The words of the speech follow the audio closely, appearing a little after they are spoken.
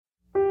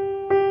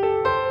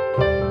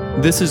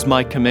This is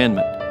my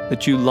commandment,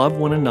 that you love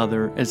one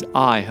another as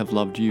I have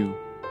loved you.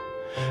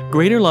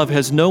 Greater love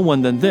has no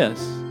one than this,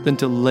 than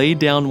to lay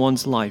down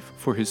one's life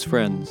for his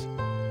friends.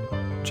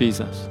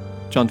 Jesus.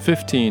 John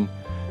 15,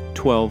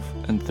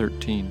 12 and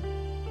 13.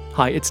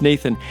 Hi, it's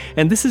Nathan,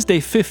 and this is day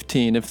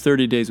 15 of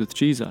 30 Days with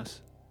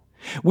Jesus.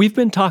 We've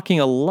been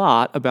talking a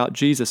lot about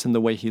Jesus and the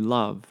way he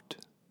loved,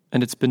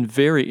 and it's been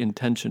very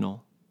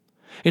intentional.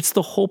 It's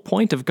the whole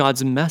point of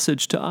God's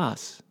message to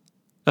us,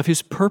 of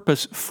his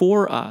purpose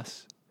for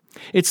us.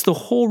 It's the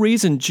whole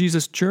reason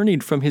Jesus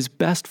journeyed from his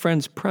best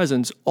friend's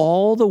presence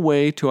all the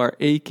way to our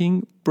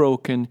aching,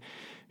 broken,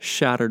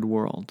 shattered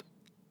world.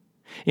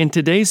 In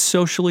today's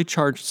socially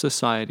charged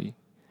society,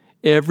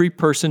 every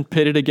person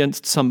pitted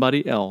against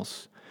somebody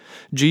else,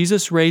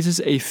 Jesus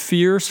raises a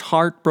fierce,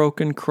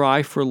 heartbroken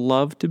cry for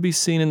love to be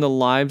seen in the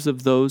lives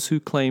of those who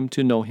claim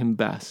to know him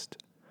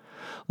best.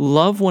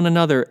 Love one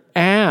another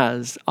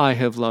as I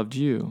have loved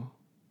you.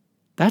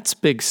 That's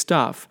big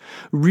stuff,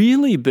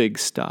 really big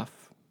stuff.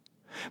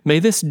 May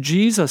this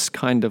Jesus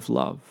kind of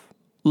love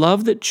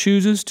that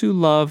chooses to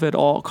love at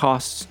all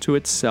costs to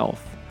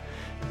itself,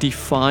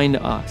 define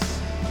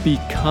us,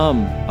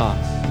 become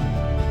us.